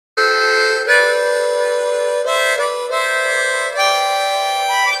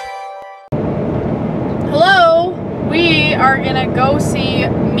we're gonna go see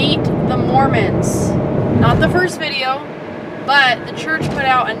Meet the Mormons. Not the first video, but the church put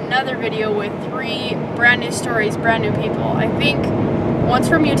out another video with 3 brand new stories, brand new people. I think one's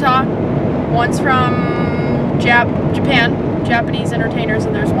from Utah, one's from Japan, Japanese entertainers,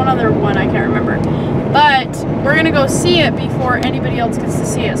 and there's one other one I can't remember. But we're gonna go see it before anybody else gets to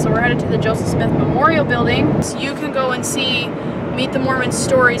see it. So we're headed to the Joseph Smith Memorial Building. So you can go and see Meet the Mormons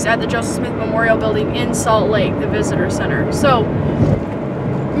stories at the Joseph Smith Memorial Building in Salt Lake, the visitor center. So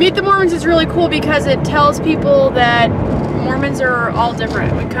Meet the Mormons is really cool because it tells people that Mormons are all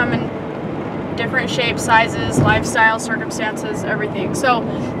different. We come in different shapes, sizes, lifestyle, circumstances, everything. So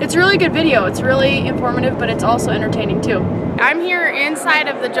it's a really good video. It's really informative, but it's also entertaining too. I'm here inside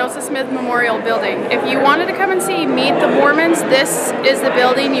of the Joseph Smith Memorial Building. If you wanted to come and see Meet the Mormons, this is the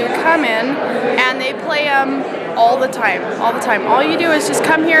building you come in, and they play them all the time, all the time. All you do is just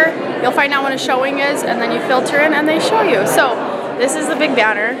come here, you'll find out when a showing is, and then you filter in and they show you. So this is the big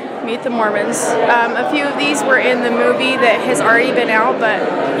banner, Meet the Mormons. A few of these were in the movie that has already been out, but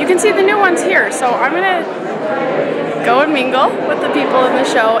you can see the new ones here. So I'm gonna go and mingle with the people in the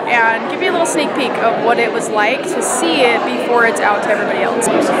show and give you a little sneak peek of what it was like to see it before it's out to everybody else.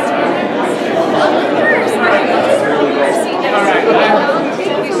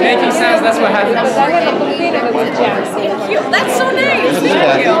 Thank you, Sans. That's what happened. Thank you. That's so nice.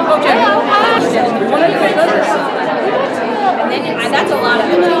 Thank you. And that's a lot of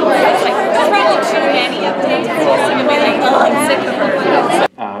them. That's probably too many of them.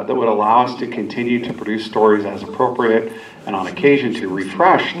 That would allow us to continue to produce stories as appropriate and on occasion to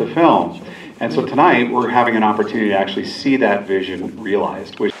refresh the film. And so tonight we're having an opportunity to actually see that vision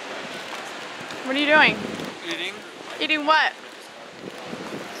realized. What are you doing? Eating. Eating what?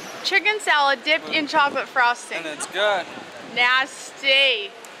 Chicken salad dipped in chocolate frosting. And it's good.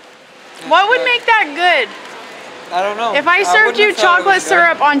 Nasty. What would make that good? I don't know. If I served you chocolate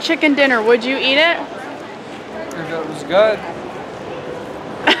syrup on chicken dinner, would you eat it? If it was good.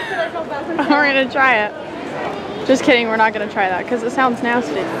 We're gonna try it. Just kidding, we're not gonna try that because it sounds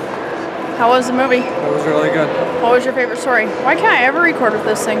nasty. How was the movie? It was really good. What was your favorite story? Why can't I ever record with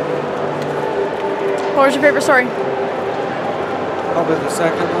this thing? What was your favorite story? Probably the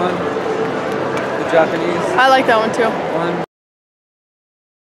second one. The Japanese I like that one too. one.